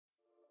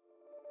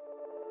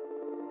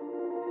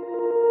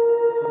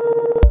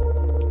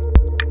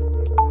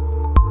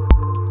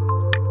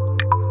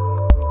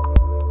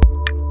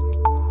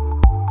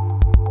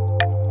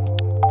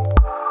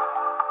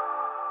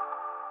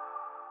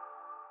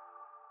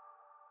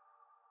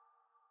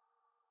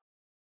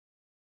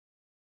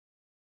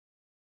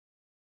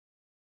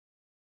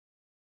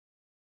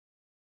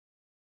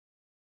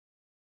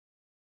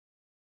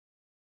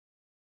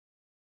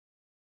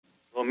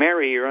Well,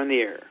 Mary, you're on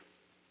the air.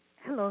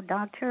 Hello,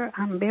 doctor.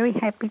 I'm very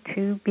happy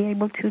to be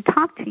able to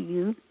talk to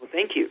you. Well,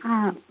 thank you.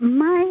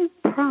 My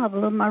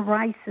problem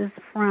arises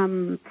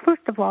from,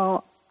 first of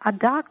all,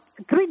 3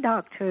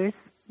 doctors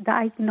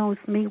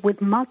diagnosed me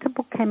with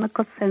multiple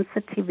chemical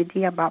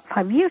sensitivity about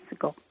 5 years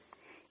ago.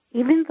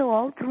 Even though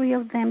all 3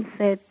 of them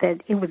said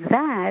that it was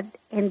bad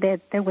and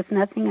that there was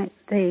nothing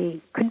they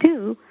could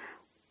do,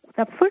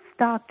 the first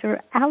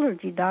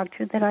allergy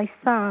doctor that I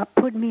saw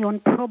put me on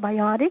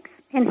probiotics,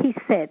 and he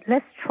said,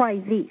 let's try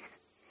these.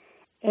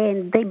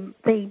 And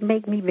they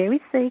make me very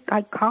sick.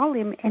 I call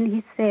him, and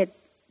he said,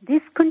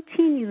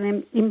 discontinue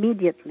them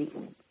immediately.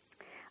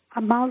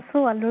 I'm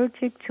also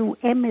allergic to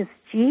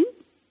MSG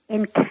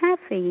and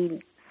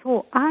caffeine,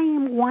 so I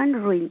am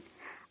wondering,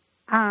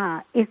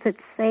 is it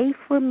safe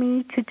for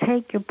me to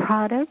take your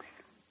products?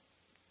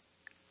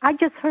 I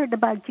just heard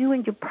about you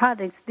and your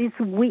products this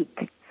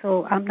week,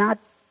 so I'm not,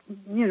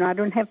 I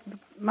don't have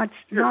much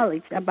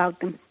knowledge about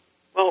them.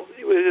 Well,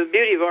 the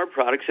beauty of our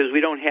products is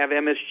we don't have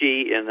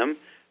MSG in them.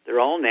 They're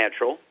all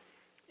natural,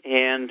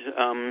 and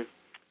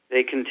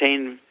they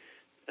contain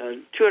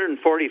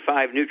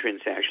 245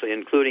 nutrients, actually,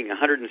 including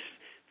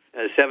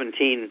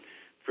 117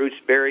 fruits,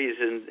 berries,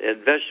 and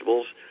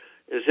vegetables.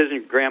 This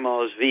isn't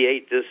Grandma's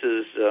V8. This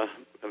is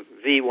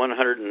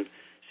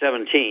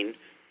V117.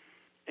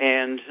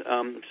 And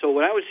so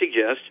what I would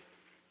suggest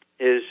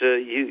is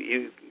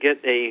you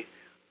get a...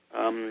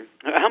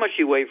 how much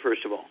do you weigh,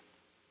 first of all?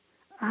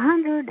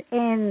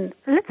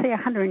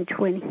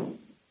 120.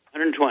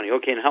 120.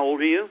 Okay, and how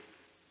old are you?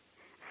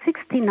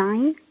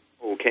 69.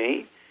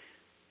 Okay.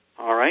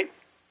 All right.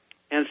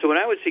 And so what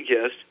I would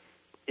suggest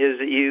is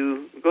that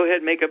you go ahead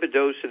and make up a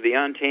dose of the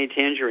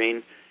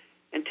Tangerine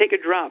and take a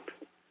drop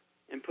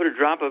and put a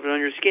drop of it on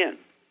your skin.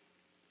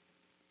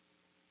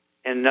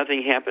 And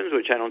nothing happens,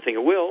 which I don't think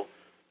it will.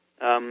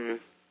 The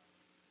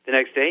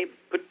next day,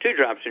 put 2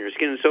 drops on your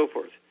skin and so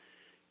forth.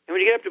 And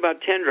when you get up to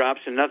about 10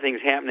 drops and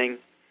nothing's happening,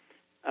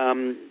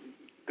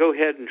 go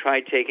ahead and try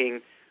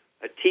taking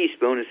a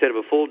teaspoon instead of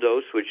a full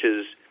dose, which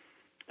is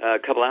a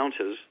couple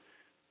ounces.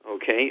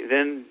 Okay,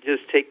 then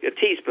just take a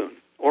teaspoon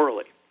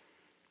orally.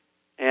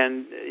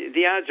 And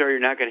the odds are you're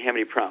not going to have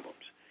any problems.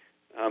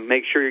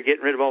 Make sure you're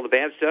getting rid of all the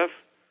bad stuff.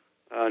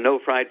 No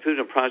fried foods,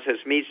 no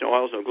processed meats, no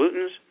oils, no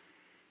glutens.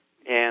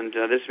 And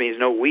this means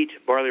no wheat,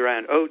 barley, rye,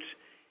 and oats.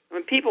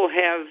 When people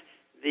have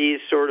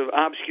these sort of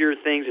obscure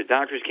things that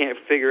doctors can't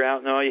figure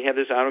out, no, you have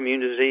this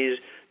autoimmune disease,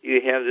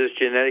 you have this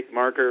genetic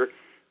marker,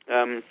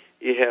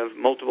 you have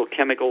multiple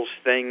chemicals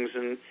things,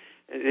 and,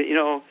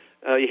 you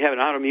have an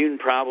autoimmune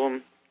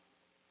problem.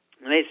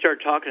 When they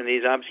start talking in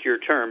these obscure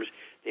terms,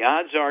 the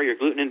odds are you're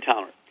gluten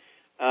intolerant.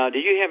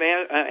 Did you have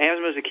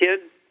asthma as a kid?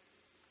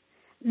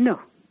 No.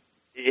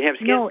 Did you have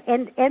skin? No,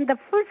 and the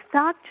first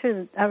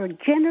doctor, or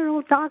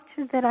general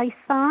doctor that I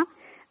saw,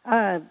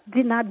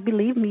 did not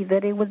believe me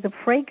that it was the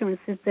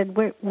fragrances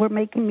that were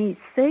making me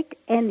sick.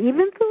 And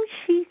even though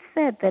she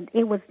said that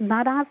it was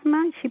not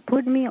asthma, she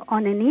put me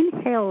on an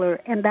inhaler,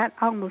 and that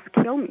almost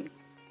killed me.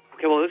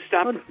 Okay, well, let's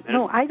stop.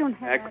 No, I don't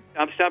have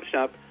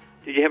Stop.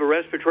 Did you have a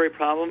respiratory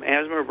problem,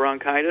 asthma or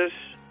bronchitis?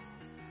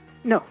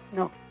 No.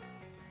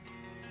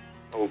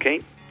 Okay.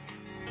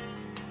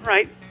 All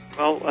right.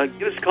 Well,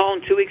 give us a call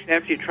in 2 weeks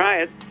after you try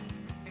it.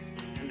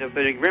 But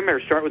remember,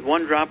 start with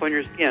 1 drop on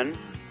your skin and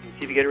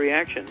see if you get a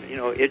reaction,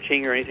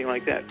 itching or anything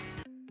like that.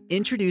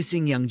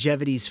 Introducing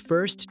Youngevity's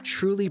first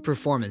truly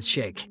performance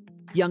shake.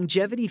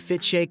 Youngevity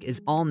Fit Shake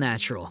is all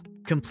natural,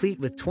 complete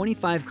with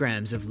 25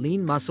 grams of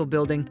lean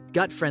muscle-building,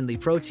 gut-friendly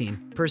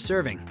protein per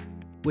serving.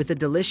 With a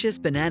delicious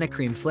banana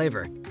cream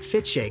flavor,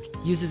 Fit Shake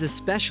uses a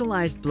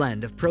specialized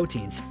blend of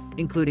proteins,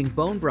 including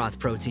bone broth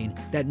protein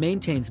that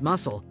maintains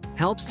muscle,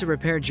 helps to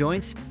repair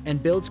joints,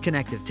 and builds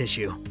connective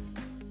tissue.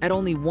 At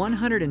only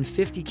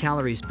 150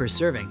 calories per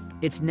serving,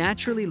 it's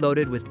naturally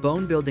loaded with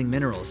bone-building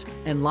minerals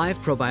and live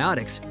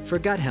probiotics for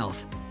gut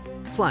health.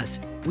 Plus,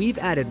 we've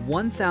added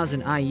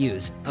 1,000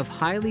 IUs of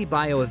highly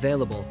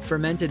bioavailable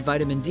fermented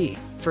vitamin D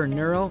for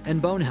neuro and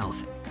bone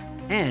health,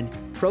 and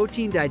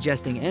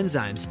protein-digesting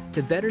enzymes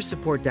to better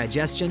support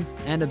digestion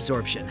and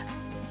absorption.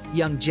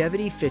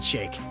 Youngevity Fit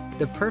Shake,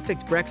 the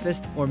perfect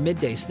breakfast or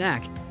midday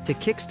snack to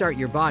kickstart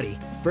your body,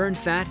 burn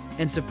fat,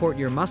 and support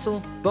your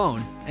muscle,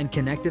 bone, and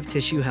connective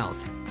tissue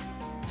health.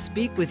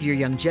 Speak with your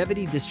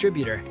Youngevity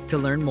distributor to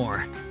learn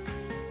more.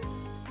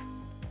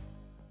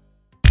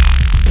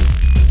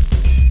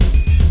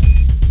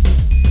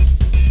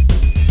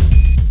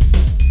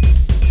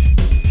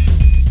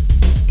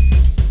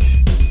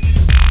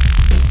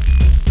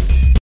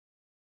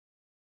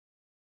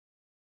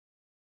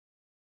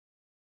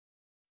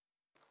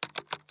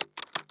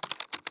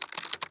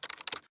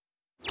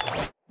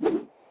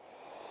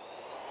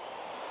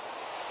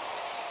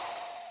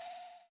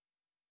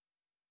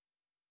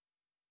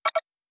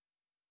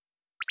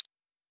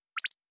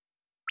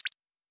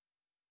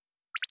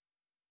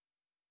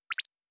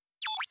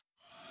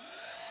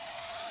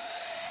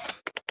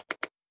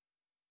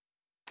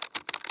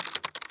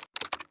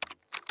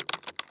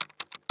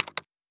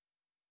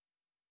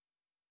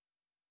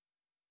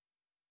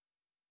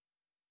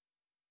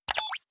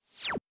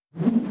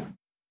 you.